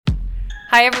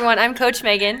Hi everyone, I'm Coach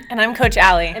Megan. And I'm Coach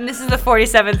Allie. And this is the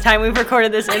 47th time we've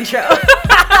recorded this intro.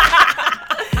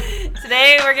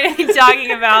 Today we're going to be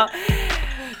talking about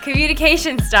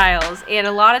communication styles. And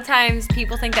a lot of times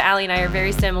people think that Allie and I are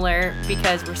very similar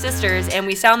because we're sisters and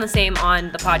we sound the same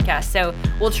on the podcast. So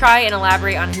we'll try and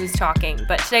elaborate on who's talking.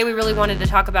 But today we really wanted to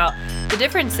talk about the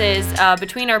differences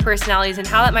between our personalities and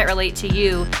how that might relate to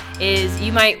you. Is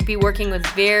you might be working with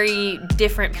very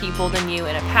different people than you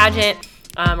in a pageant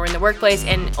or in the workplace,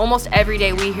 and almost every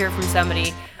day we hear from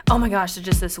somebody, oh my gosh, there's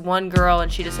just this one girl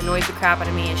and she just annoys the crap out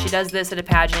of me and she does this at a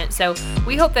pageant. So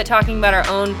we hope that talking about our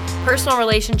own personal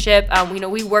relationship,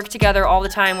 we work together all the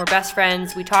time, we're best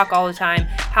friends, we talk all the time,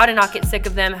 how to not get sick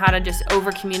of them, how to just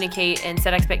over communicate and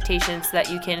set expectations so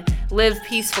that you can live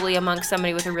peacefully amongst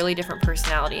somebody with a really different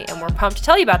personality. And we're pumped to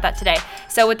tell you about that today.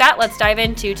 So with that, let's dive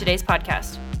into today's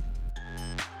podcast.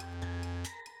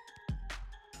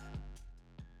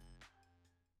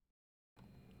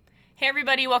 Hey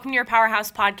everybody, welcome to your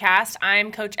Powerhouse Podcast.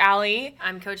 I'm Coach Allie.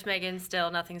 I'm Coach Megan.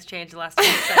 Still, nothing's changed the last time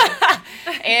we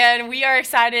said. And we are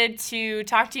excited to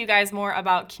talk to you guys more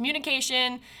about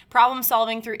communication, problem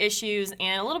solving through issues,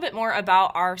 and a little bit more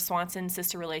about our Swanson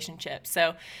sister relationship.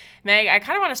 So, Meg, I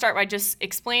kind of want to start by just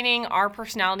explaining our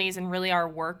personalities and really our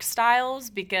work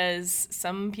styles, because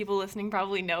some people listening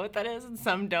probably know what that is and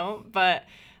some don't. But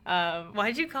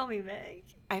why'd you call me Meg?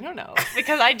 I don't know,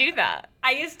 because I do that.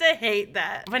 I used to hate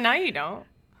that. But now you don't.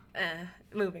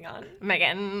 Moving on.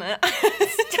 Megan.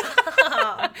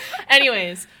 Stop.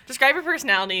 Anyways, describe your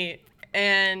personality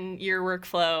and your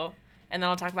workflow, and then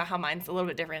I'll talk about how mine's a little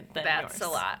bit different than yours. That's a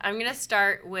lot. I'm going to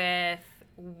start with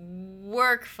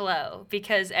workflow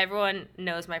because everyone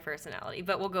knows my personality,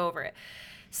 but we'll go over it.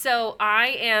 So I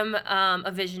am a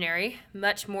visionary,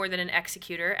 much more than an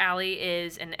executor. Allie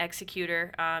is an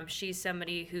executor. She's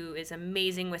somebody who is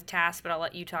amazing with tasks, but I'll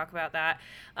let you talk about that.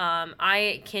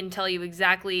 I can tell you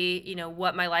exactly,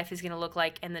 what my life is going to look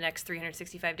like in the next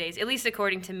 365 days, at least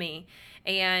according to me,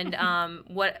 and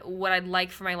what I'd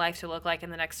like for my life to look like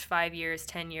in the next 5 years,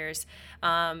 10 years.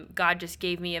 God just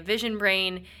gave me a vision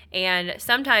brain, and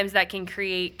sometimes that can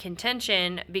create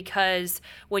contention because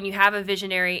when you have a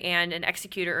visionary and an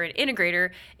executor or an integrator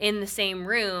in the same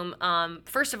room,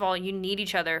 first of all, you need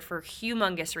each other for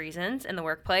humongous reasons in the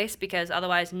workplace, because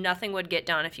otherwise nothing would get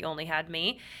done if you only had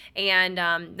me. And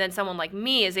then someone like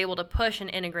me is able to push an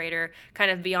integrator kind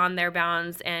of beyond their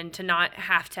bounds and to not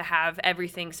have to have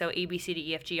everything so A, B, C,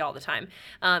 D, E, F, G all the time.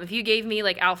 If you gave me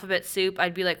like alphabet soup,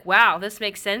 I'd be like, wow, this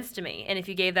makes sense to me. And if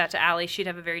you gave that to Allie, she'd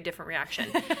have a very different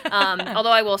reaction. Although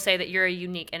I will say that you're a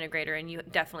unique integrator and you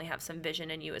definitely have some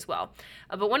vision in you as well.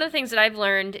 But one of the things that I've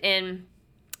learned in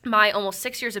my almost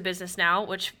 6 years of business now,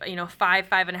 which,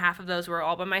 5.5 of those were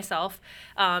all by myself,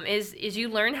 is you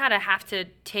learn how to have to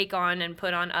take on and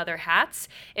put on other hats.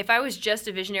 If I was just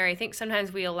a visionary, I think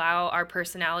sometimes we allow our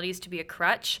personalities to be a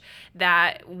crutch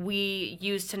that we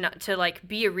use to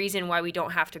be a reason why we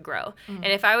don't have to grow. Mm-hmm.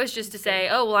 And if I was just to say,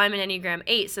 oh, well, I'm an Enneagram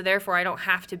 8, so therefore I don't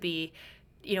have to be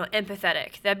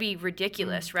empathetic, that'd be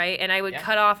ridiculous, right? And I would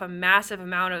cut off a massive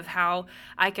amount of how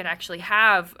I could actually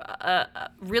have a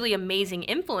really amazing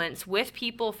influence with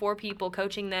people, for people,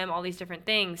 coaching them, all these different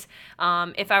things,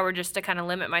 if I were just to kind of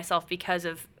limit myself because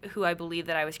of who I believe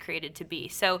that I was created to be.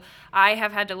 So I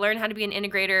have had to learn how to be an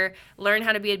integrator, learn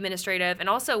how to be administrative, and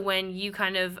also when you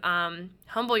kind of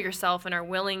humble yourself and are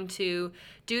willing to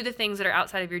do the things that are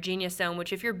outside of your genius zone,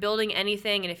 which if you're building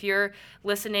anything and if you're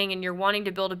listening and you're wanting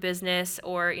to build a business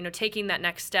or, taking that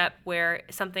next step where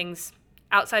something's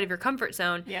outside of your comfort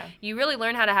zone, you really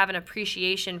learn how to have an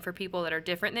appreciation for people that are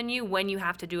different than you when you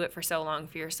have to do it for so long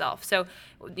for yourself. So,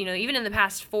 even in the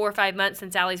past 4 or 5 months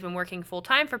since Allie's been working full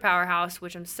time for Powerhouse,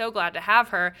 which I'm so glad to have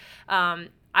her,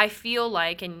 I feel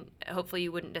like, and hopefully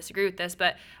you wouldn't disagree with this,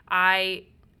 but I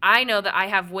know that I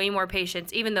have way more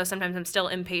patience, even though sometimes I'm still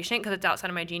impatient because it's outside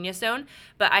of my genius zone,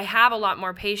 but I have a lot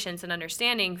more patience and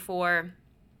understanding for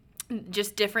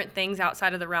just different things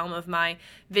outside of the realm of my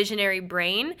visionary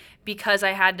brain because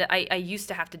I used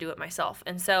to have to do it myself.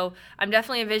 And so I'm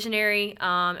definitely a visionary,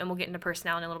 and we'll get into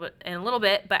personality in a little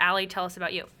bit, but Allie, tell us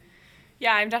about you.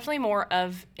 Yeah, I'm definitely more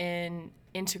of an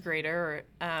integrator,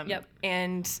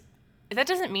 and that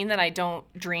doesn't mean that I don't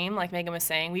dream, like Megan was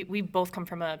saying. We both come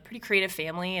from a pretty creative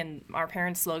family, and our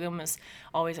parents' slogan was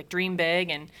always like dream big.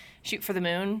 And shoot for the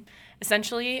moon,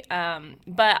 essentially.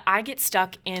 But I get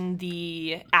stuck in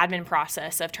the admin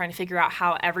process of trying to figure out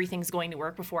how everything's going to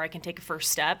work before I can take a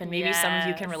first step. And maybe some of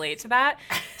you can relate to that.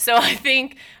 So I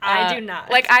think I do not.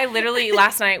 Like I literally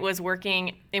last night was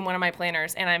working in one of my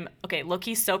planners, and I'm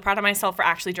low-key so proud of myself for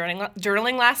actually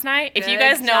journaling last night. If you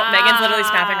guys know, Megan's literally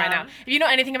snapping right now. If you know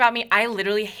anything about me, I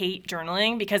literally hate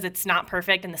journaling because it's not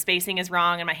perfect and the spacing is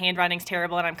wrong and my handwriting's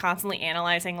terrible, and I'm constantly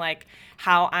analyzing like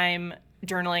how I'm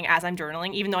journaling as I'm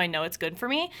journaling, even though I know it's good for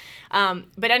me.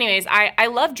 But anyways, I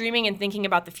love dreaming and thinking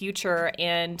about the future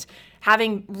and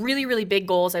having really, really big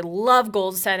goals. I love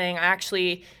goal setting. I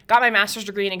actually got my master's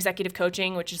degree in executive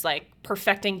coaching, which is like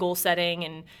perfecting goal setting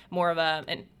and more of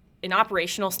an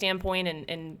operational standpoint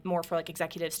and more for like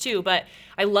executives too. But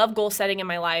I love goal setting in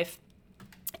my life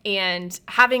and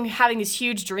having these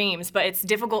huge dreams, but it's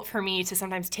difficult for me to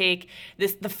sometimes take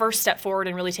the first step forward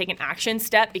and really take an action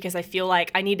step because I feel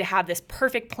like I need to have this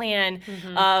perfect plan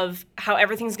of how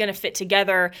everything's going to fit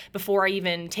together before I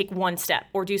even take one step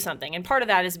or do something. And part of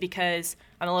that is because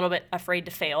I'm a little bit afraid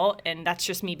to fail, and that's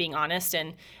just me being honest.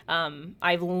 And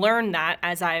I've learned that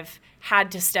as I've had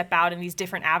to step out in these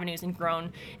different avenues and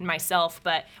grown in myself.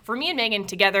 But for me and Megan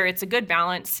together, it's a good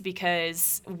balance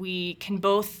because we can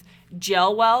both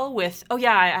gel well with, oh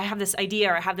yeah, I have this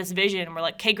idea or I have this vision, and we're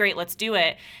like, okay, great, let's do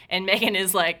it. And Megan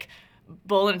is like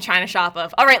bull in a china shop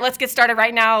of, all right, let's get started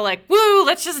right now. Like, woo,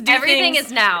 let's just do everything things.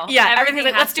 Is now. Yeah, everything's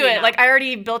like, let's do it. Now. Like, I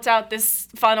already built out this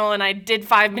funnel and I did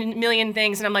 5 million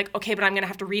things, and I'm like, okay, but I'm gonna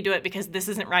have to redo it because this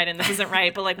isn't right and this isn't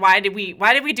right. But like, why did we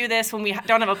do this when we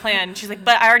don't have a plan? And she's like,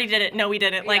 but I already did it. No, we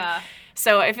didn't. Like. Yeah.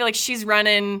 So I feel like she's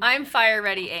running. I'm fire,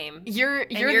 ready, aim. You're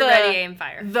the ready, aim,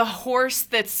 fire. The horse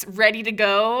that's ready to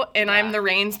go, and I'm the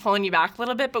reins pulling you back a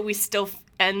little bit, but we still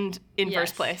end in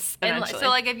first place eventually. And so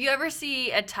like if you ever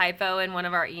see a typo in one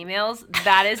of our emails,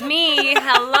 that is me.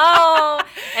 Hello.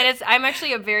 And I'm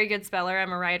actually a very good speller.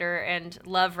 I'm a writer and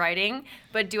love writing.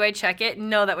 But do I check it?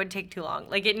 No, that would take too long.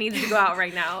 Like it needs to go out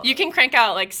right now. You can crank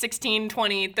out like 16,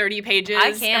 20, 30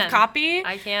 pages of copy.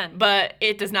 I can. But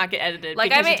it does not get edited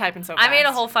because you're typing so fast. I made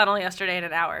a whole funnel yesterday in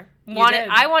an hour.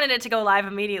 I wanted it to go live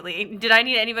immediately. Did I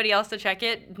need anybody else to check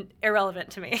it? Irrelevant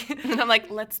to me. And I'm like,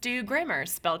 let's do grammar,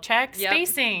 spell check,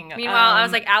 spacing. Meanwhile, I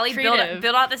was like, Allie,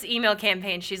 build out this email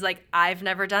campaign. She's like, I've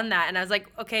never done that. And I was like,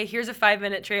 okay, here's a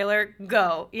 5-minute trailer.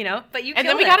 Go, But you killed it. And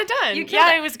then we got it done.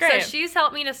 It was great. So she's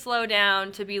helped me to slow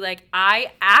down to be like,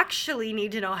 I actually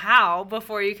need to know how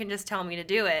before you can just tell me to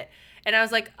do it. And I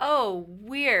was like, oh,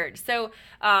 weird. So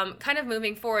kind of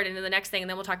moving forward into the next thing, and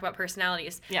then we'll talk about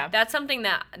personalities. Yeah. That's something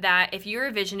that if you're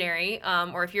a visionary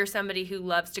or if you're somebody who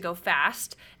loves to go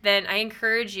fast, then I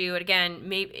encourage you, and again,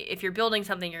 maybe if you're building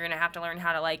something, you're going to have to learn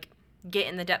how to like get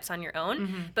in the depths on your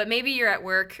own. But maybe you're at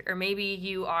work, or maybe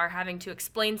you are having to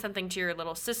explain something to your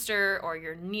little sister or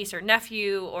your niece or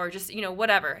nephew, or just,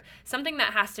 whatever. Something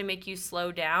that has to make you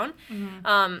slow down.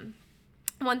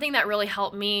 One thing that really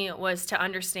helped me was to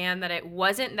understand that it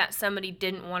wasn't that somebody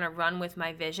didn't want to run with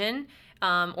my vision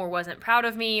or wasn't proud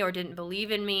of me or didn't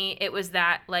believe in me. It was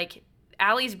that, like,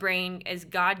 Allie's brain is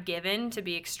God-given to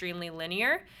be extremely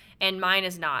linear, and mine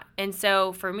is not. And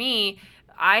so for me,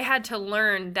 I had to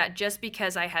learn that just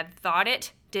because I had thought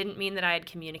it didn't mean that I had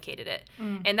communicated it.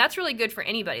 And that's really good for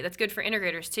anybody. That's good for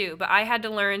integrators too. But I had to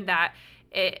learn that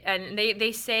and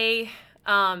they say...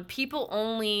 people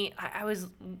only, I was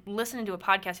listening to a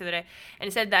podcast the other day, and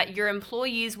it said that your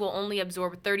employees will only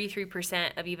absorb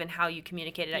 33% of even how you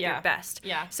communicated at your best.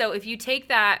 Yeah. So if you take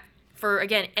that for,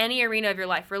 again, any arena of your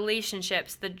life,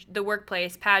 relationships, the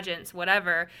workplace, pageants,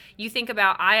 whatever, you think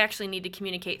about, I actually need to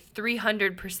communicate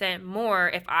 300% more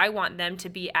if I want them to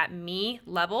be at me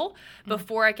level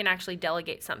before I can actually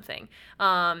delegate something.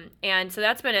 And so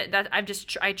that's been it. That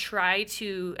I try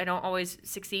to, I don't always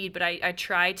succeed, but I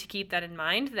try to keep that in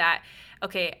mind that,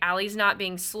 okay, Allie's not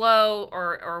being slow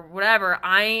or whatever.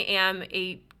 I am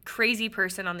a crazy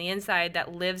person on the inside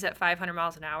that lives at 500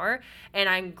 miles an hour, and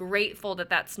I'm grateful that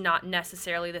that's not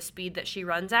necessarily the speed that she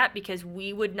runs at, because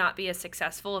we would not be as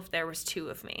successful if there was two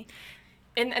of me.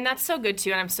 And that's so good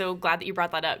too, and I'm so glad that you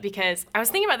brought that up, because I was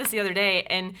thinking about this the other day,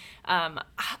 and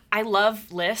I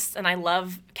love lists and I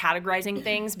love categorizing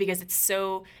things because it's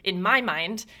so, in my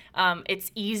mind,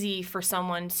 it's easy for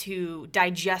someone to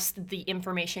digest the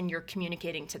information you're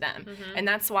communicating to them. And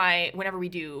that's why whenever we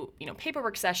do,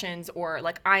 paperwork sessions, or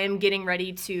like I am getting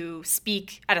ready to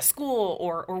speak at a school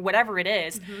or whatever it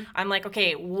is, I'm like,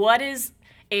 okay, what is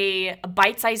a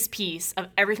bite-sized piece of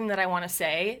everything that I want to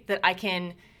say that I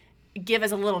can give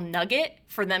as a little nugget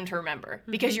for them to remember,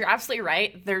 because you're absolutely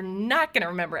right. They're not going to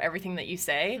remember everything that you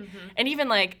say. And even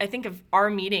like, I think of our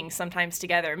meetings sometimes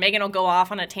together, Megan will go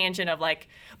off on a tangent of like,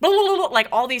 blah, blah, blah, blah, like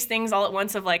all these things all at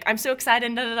once of like, I'm so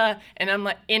excited, da, da, da. And I'm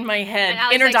like in my head,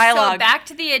 and inner like, dialogue. So back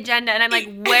to the agenda. And I'm like,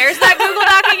 where's that Google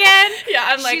Doc again? Yeah,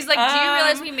 I'm like, she's like, do you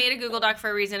realize we made a Google Doc for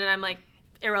a reason? And I'm like,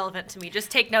 irrelevant to me. Just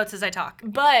take notes as I talk.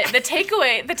 But the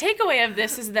takeaway of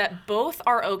this is that both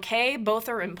are okay, both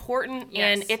are important,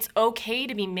 and it's okay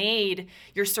to be made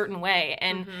your certain way.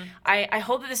 And I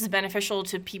hope that this is beneficial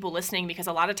to people listening, because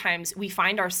a lot of times we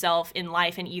find ourselves in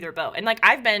life in either boat. And like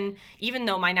I've been, even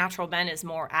though my natural bent is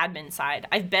more admin side,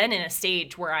 I've been in a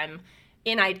stage where I'm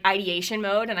in ideation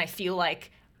mode and I feel like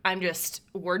I'm just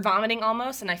word vomiting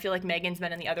almost, and I feel like Megan's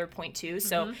been in the other point too.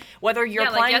 So whether you're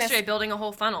applying like yesterday, this, building a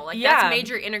whole funnel, like that's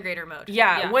major integrator mode.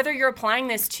 Whether you're applying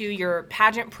this to your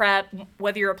pageant prep,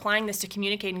 whether you're applying this to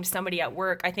communicating to somebody at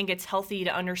work, I think it's healthy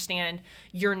to understand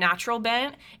your natural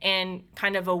bent and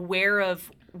kind of aware of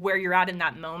where you're at in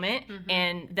that moment,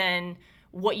 and then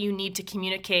what you need to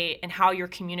communicate and how you're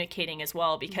communicating as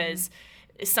well, because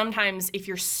sometimes if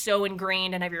you're so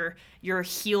ingrained and have your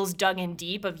heels dug in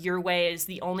deep of your way is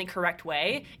the only correct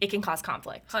way, it can cause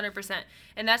conflict. 100%.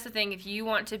 And that's the thing. If you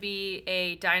want to be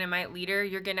a dynamite leader,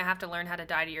 you're going to have to learn how to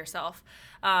die to yourself.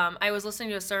 I was listening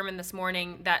to a sermon this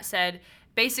morning that said,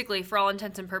 basically, for all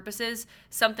intents and purposes,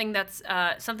 something that's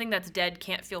dead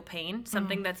can't feel pain.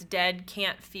 Something that's dead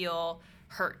can't feel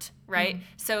hurt, right?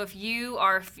 So if you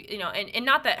are, and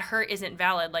not that hurt isn't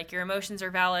valid, like your emotions are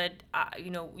valid,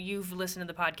 you've listened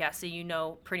to the podcast, so you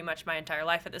know pretty much my entire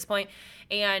life at this point.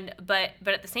 But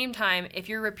at the same time, if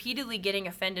you're repeatedly getting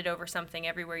offended over something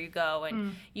everywhere you go,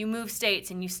 and you move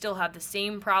states and you still have the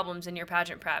same problems in your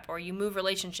pageant prep, or you move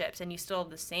relationships and you still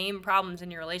have the same problems in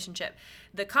your relationship,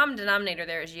 the common denominator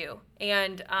there is you.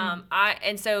 And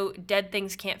so dead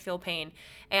things can't feel pain.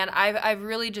 And I've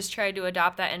really just tried to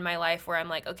adopt that in my life, where I'm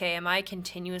like, okay, am I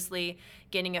continuously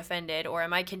getting offended, or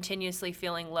am I continuously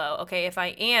feeling low? Okay, if I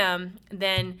am,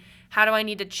 then how do I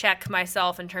need to check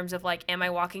myself in terms of like, am I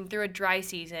walking through a dry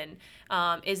season?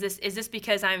 Is this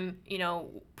because I'm,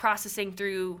 processing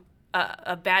through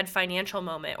a bad financial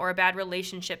moment, or a bad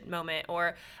relationship moment,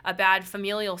 or a bad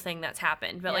familial thing that's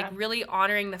happened? But like really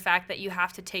honoring the fact that you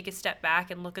have to take a step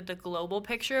back and look at the global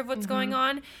picture of what's going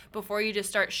on before you just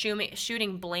start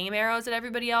shooting blame arrows at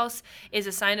everybody else is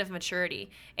a sign of maturity.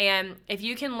 And if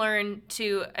you can learn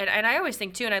to, and I always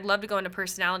think too, and I'd love to go into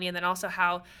personality, and then also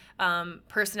how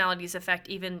personalities affect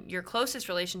even your closest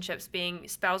relationships, being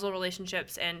spousal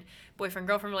relationships and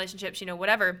boyfriend-girlfriend relationships,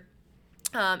 whatever.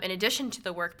 In addition to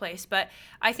the workplace. But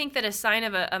I think that a sign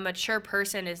of a mature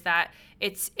person is that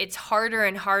it's harder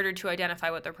and harder to identify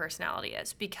what their personality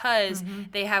is, because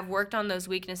they have worked on those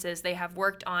weaknesses. They have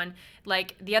worked on,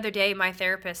 like the other day, my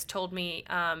therapist told me,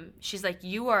 she's like,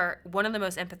 you are one of the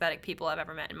most empathetic people I've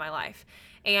ever met in my life.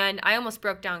 And I almost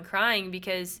broke down crying,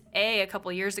 because a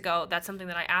couple years ago, that's something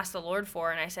that I asked the Lord for.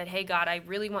 And I said, hey, God, I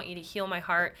really want you to heal my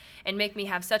heart and make me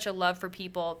have such a love for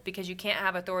people, because you can't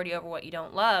have authority over what you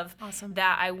don't love. Awesome.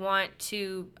 That I want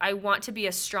to be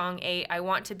a strong 8. I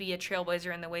want to be a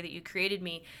trailblazer in the way that you created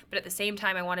me. But at the same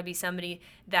time, I want to be somebody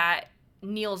that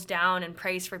kneels down and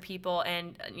prays for people.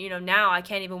 And, now I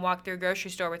can't even walk through a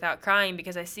grocery store without crying,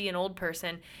 because I see an old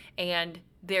person and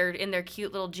they're in their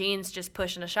cute little jeans just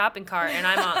pushing a shopping cart, and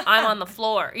I'm on the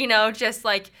floor, just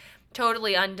like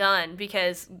totally undone,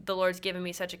 because the Lord's given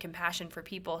me such a compassion for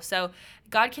people. So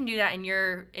God can do that in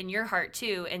your heart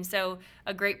too. And so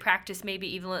a great practice, maybe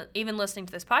even listening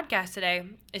to this podcast today,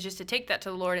 is just to take that to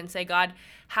the Lord and say, God,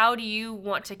 how do you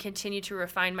want to continue to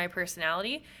refine my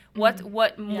personality?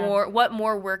 What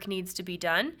more work needs to be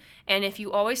done? And if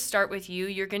you always start with you,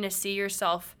 you're going to see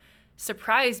yourself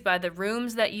surprised by the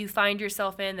rooms that you find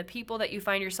yourself in, the people that you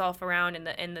find yourself around,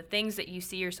 and the things that you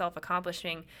see yourself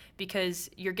accomplishing, because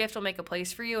your gift will make a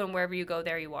place for you, and wherever you go,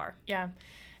 there you are. Yeah.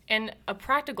 And a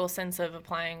practical sense of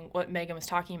applying what Megan was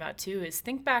talking about too is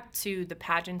think back to the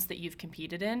pageants that you've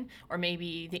competed in, or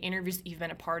maybe the interviews that you've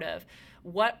been a part of.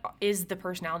 What is the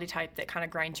personality type that kind of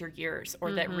grinds your gears,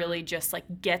 or that really just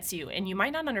like gets you? And you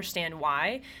might not understand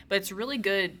why, but it's really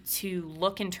good to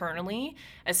look internally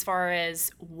as far as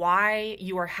why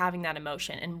you are having that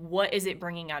emotion and what is it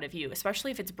bringing out of you, especially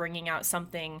if it's bringing out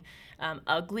something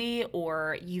ugly,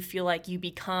 or you feel like you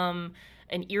become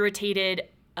an irritated,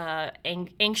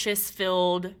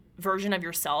 anxious-filled version of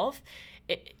yourself.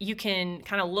 you can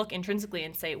kind of look intrinsically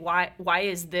and say, why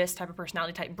is this type of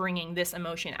personality type bringing this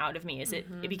emotion out of me? Is it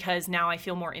because now I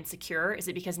feel more insecure? Is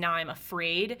it because now I'm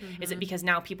afraid? Is it because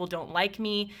now people don't like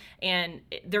me? And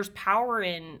there's power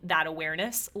in that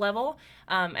awareness level.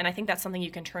 And I think that's something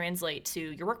you can translate to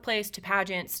your workplace, to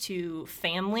pageants, to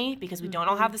family, because we don't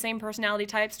all have the same personality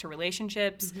types, to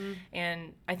relationships.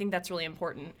 And I think that's really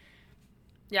important.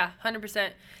 Yeah, 100%.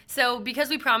 So because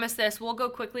we promised this, we'll go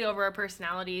quickly over our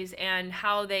personalities and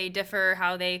how they differ,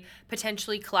 how they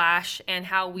potentially clash, and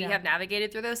how we have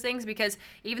navigated through those things. Because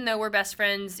even though we're best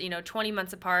friends, 20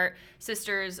 months apart,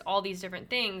 sisters, all these different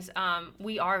things,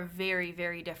 we are very,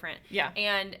 very different. Yeah.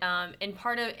 And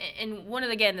one of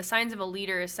the signs of a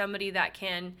leader is somebody that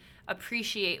can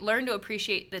learn to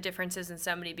appreciate the differences in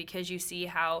somebody, because you see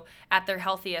how at their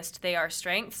healthiest they are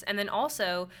strengths. And then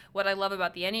also what I love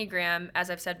about the Enneagram, as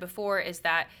I've said before, is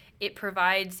that it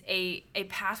provides a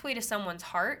pathway to someone's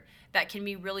heart that can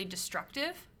be really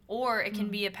destructive, or it can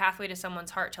be a pathway to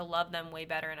someone's heart to love them way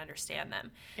better and understand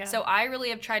them. Yeah. So I really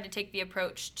have tried to take the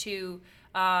approach to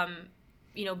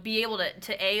be able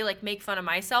to make fun of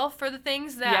myself for the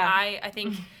things that I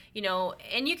think,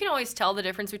 and you can always tell the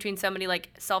difference between somebody like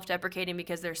self-deprecating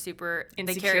because they're super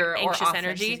insecure, they carry anxious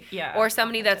energy, or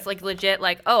somebody that's like legit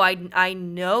like, oh, I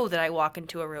know that I walk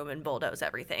into a room and bulldoze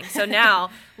everything. So now,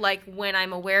 like, when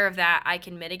I'm aware of that, I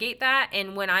can mitigate that.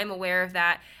 And when I'm aware of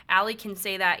that, Allie can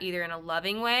say that either in a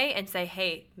loving way and say,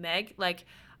 hey, Meg, like,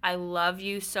 I love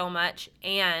you so much.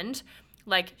 And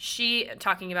like,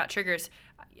 talking about triggers,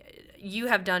 you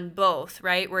have done both,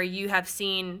 right? Where you have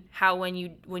seen how when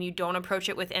you don't approach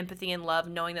it with empathy and love,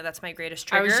 knowing that that's my greatest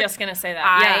trigger. I was just gonna say that.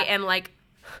 I am like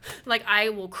I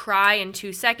will cry in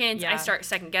 2 seconds. I start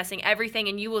second guessing everything,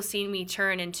 and you will see me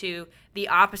turn into the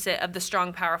opposite of the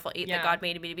strong, powerful 8 that God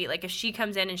made me to be. Like, if she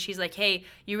comes in and she's like, hey,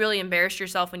 you really embarrassed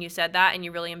yourself when you said that, and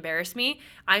you really embarrassed me,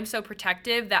 I'm so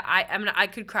protective that I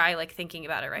could cry like thinking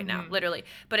about it right now, literally.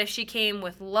 But if she came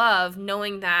with love,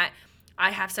 knowing that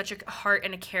I have such a heart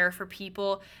and a care for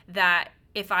people that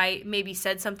if I maybe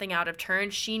said something out of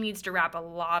turn, she needs to wrap a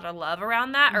lot of love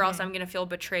around that, or else I'm going to feel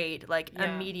betrayed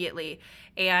immediately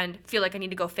and feel like I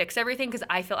need to go fix everything because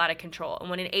I feel out of control.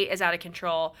 And when an 8 is out of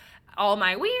control, all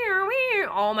my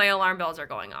alarm bells are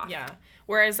going off. Yeah.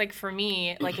 Whereas, like, for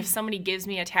me, like, if somebody gives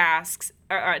me a task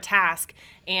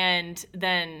and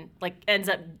then, like, ends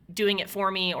up doing it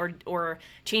for me or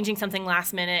changing something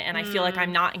last minute, and I feel like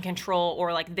I'm not in control,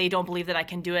 or, like, they don't believe that I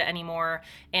can do it anymore,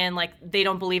 and, like, they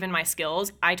don't believe in my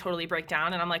skills, I totally break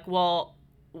down, and I'm like, well,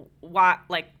 why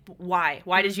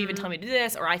did you even tell me to do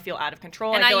this? Or I feel out of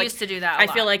control. And I used to do that a lot.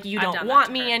 I feel like you don't want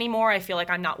me anymore. I feel like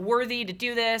I'm not worthy to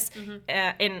do this.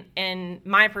 And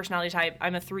my personality type,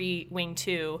 I'm a 3 wing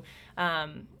 2.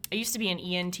 I used to be an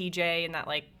ENTJ, and that,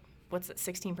 like, what's that,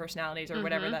 16 personalities or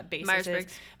whatever that basis is.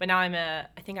 But now I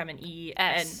think I'm an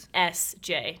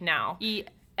ENSJ now.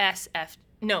 ESF.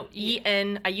 No,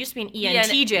 I used to be an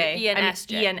ENTJ.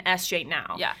 ENSJ. I'm ENSJ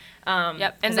now. Yeah.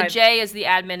 Yep. And the J is the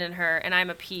admin in her, and I'm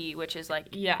a P, which is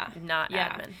like not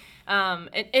admin. And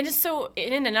it's so,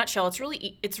 in a nutshell,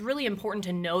 it's really important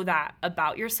to know that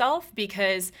about yourself,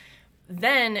 because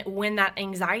then when that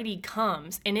anxiety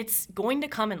comes, and it's going to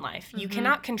come in life, you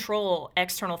cannot control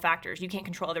external factors. You can't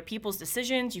control other people's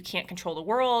decisions. You can't control the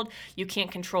world. You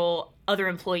can't control other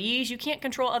employees. You can't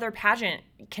control other pageant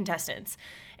contestants.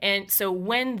 And so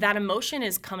when that emotion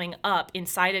is coming up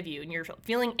inside of you and you're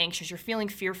feeling anxious, you're feeling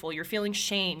fearful, you're feeling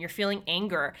shame, you're feeling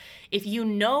anger, if you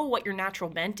know what your natural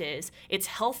bent is, it's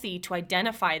healthy to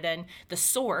identify then the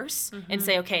source and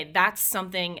say, okay, that's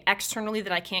something externally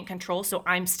that I can't control, so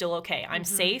I'm still okay. I'm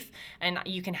safe, and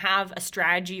you can have a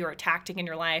strategy or a tactic in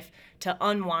your life to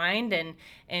unwind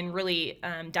and really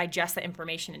digest that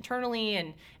information internally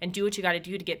and do what you got to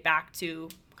do to get back to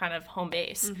kind of home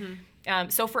base.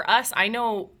 So for us, I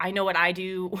know what I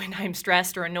do when I'm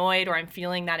stressed or annoyed or I'm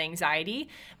feeling that anxiety,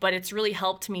 but it's really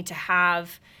helped me to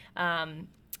have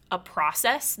a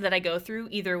process that I go through,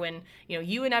 either when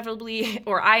you inevitably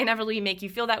or I inevitably make you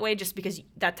feel that way, just because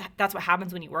that's what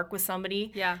happens when you work with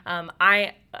somebody. Yeah.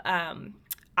 I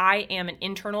am an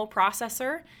internal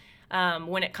processor.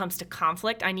 When it comes to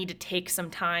conflict, I need to take some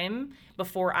time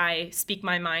before I speak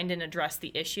my mind and address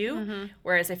the issue.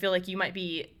 Whereas I feel like you might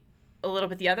be a little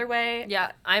bit the other way.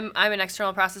 Yeah, I'm an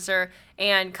external processor,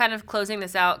 And kind of closing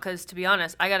this out, because to be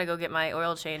honest, I got to go get my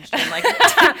oil changed in like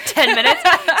 10 minutes.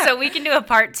 So we can do a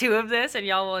part 2 of this, and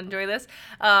y'all will enjoy this.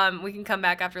 We can come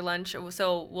back after lunch.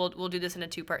 So we'll do this in a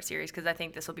 2-part series, because I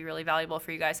think this will be really valuable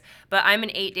for you guys. But I'm an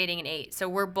 8 dating an 8. So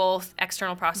we're both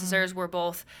external processors.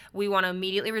 We want to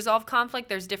immediately resolve conflict.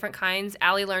 There's different kinds.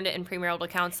 Allie learned it in premarital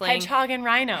counseling. Hedgehog and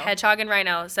rhino. Hedgehog and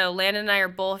rhino. So Landon and I are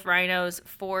both rhinos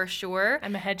for sure.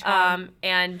 I'm a hedgehog.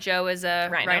 And Joe is a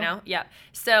rhino. Yeah.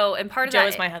 So, and part of Joe that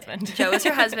is my husband. Joe is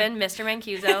her husband, Mr.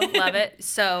 Mancuso. Love it.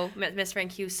 So, Mr.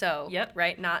 Mancuso. Yep.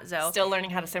 Right? Not Zoe. Still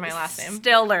learning how to say my last name.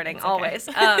 Still learning, okay. always.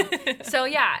 So,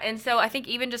 yeah. And so I think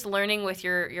even just learning with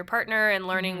your partner and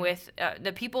learning with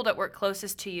the people that work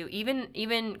closest to you,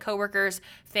 even coworkers,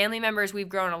 family members, we've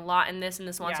grown a lot in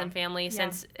the Swanson family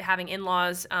since having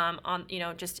in-laws on,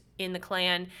 just in the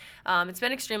clan. It's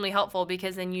been extremely helpful,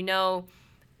 because then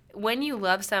when you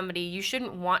love somebody, you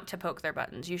shouldn't want to poke their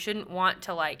buttons. You shouldn't want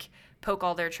to poke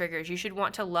all their triggers. You should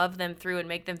want to love them through and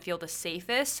make them feel the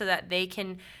safest, so that they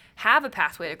can have a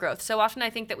pathway to growth. So often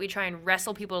I think that we try and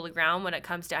wrestle people to the ground when it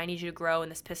comes to, I need you to grow and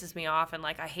this pisses me off and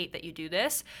I hate that you do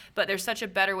this. But there's such a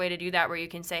better way to do that, where you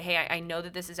can say, hey, I know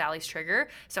that this is Allie's trigger.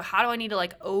 So how do I need to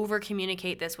over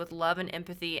communicate this with love and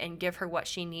empathy and give her what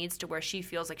she needs to where she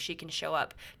feels like she can show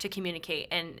up to communicate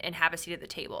and have a seat at the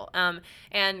table.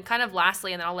 And kind of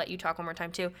lastly, and then I'll let you talk one more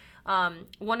time too.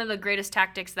 One of the greatest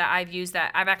tactics that I've used,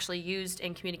 that I've actually used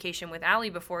in communication with Allie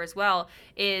before as well,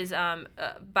 is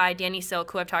by Danny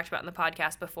Silk, who I've talked about in the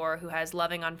podcast before, who has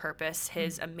Loving on Purpose,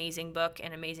 his amazing book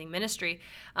and amazing ministry.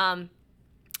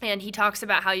 And he talks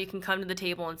about how you can come to the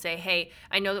table and say, hey,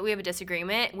 I know that we have a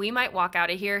disagreement. We might walk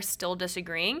out of here still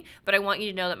disagreeing, but I want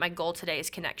you to know that my goal today is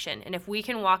connection. And if we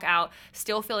can walk out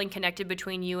still feeling connected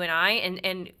between you and I,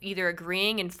 and either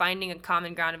agreeing and finding a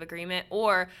common ground of agreement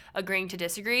or agreeing to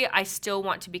disagree, I still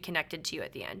want to be connected to you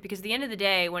at the end. Because at the end of the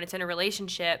day, when it's in a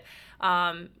relationship,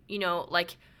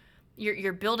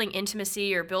 you're building intimacy,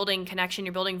 you're building connection,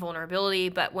 you're building vulnerability,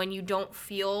 but when you don't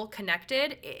feel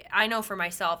connected, I know for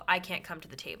myself, I can't come to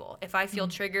the table. If I feel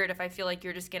triggered, if I feel like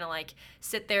you're just going to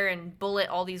sit there and bullet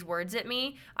all these words at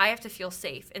me, I have to feel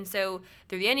safe. And so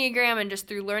through the Enneagram and just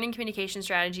through learning communication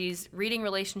strategies, reading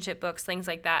relationship books, things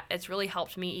like that, it's really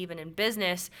helped me even in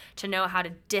business to know how to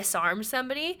disarm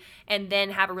somebody and then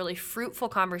have a really fruitful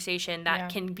conversation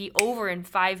that can be over in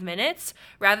 5 minutes,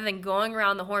 rather than going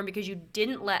around the horn because you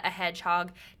didn't let a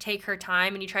hedgehog take her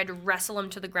time and you tried to wrestle him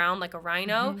to the ground like a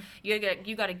rhino. You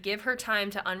got to give her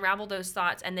time to unravel those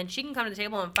thoughts, and then she can come to the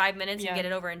table in 5 minutes and get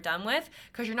it over and done with,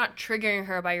 because you're not triggering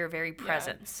her by your very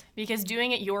presence. Because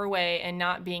doing it your way and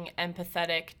not being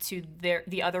empathetic to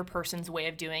the other person's way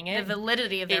of doing it, the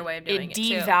validity of their way of doing it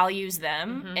devalues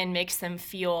them and makes them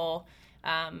feel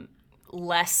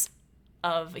less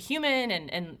of a human,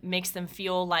 and makes them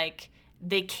feel like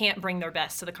they can't bring their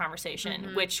best to the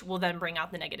conversation, which will then bring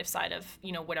out the negative side of,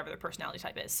 whatever their personality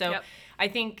type is. So I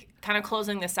think kind of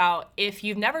closing this out, if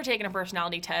you've never taken a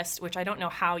personality test, which I don't know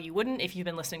how you wouldn't if you've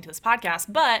been listening to this podcast,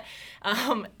 but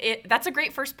that's a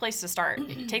great first place to start.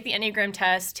 Take the Enneagram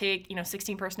test, take,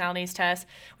 16 personalities test,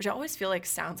 which I always feel like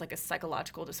sounds like a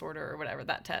psychological disorder or whatever,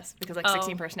 that test, because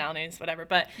 16 personalities, whatever.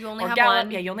 But you only have one.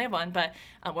 Yeah, you only have one, but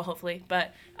well, hopefully.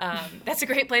 But that's a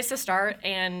great place to start.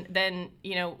 And then,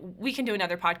 we can do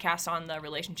another podcast on the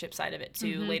relationship side of it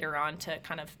too later on to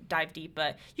kind of dive deep.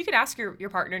 But you could ask your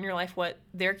partner in your life what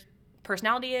their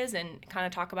personality is and kind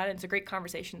of talk about it. It's a great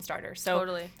conversation starter. So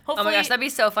totally. Hopefully, oh my gosh, that'd be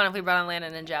so fun if we brought on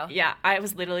Landon and Joe. Yeah, I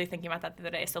was literally thinking about that the other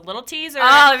day. So little teaser.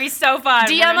 Oh, it'd be so fun.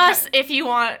 DM us if you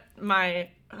want my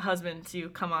husband to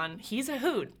come on. He's a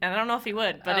hoot, and I don't know if he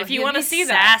would, but if you want to see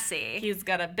sassy. that, he's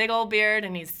got a big old beard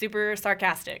and he's super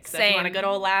sarcastic. So if Same. you want a good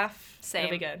old laugh, Same.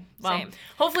 it'll be good. Well, Same.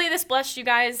 Hopefully this blessed you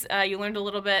guys. You learned a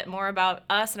little bit more about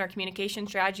us and our communication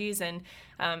strategies. And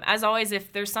as always,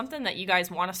 if there's something that you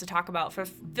guys want us to talk about,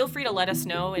 feel free to let us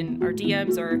know in our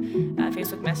DMs or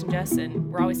Facebook message us, and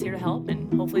we're always here to help.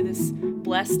 And hopefully this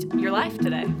blessed your life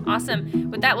today. Awesome.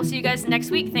 With that, we'll see you guys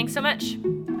next week. Thanks so much.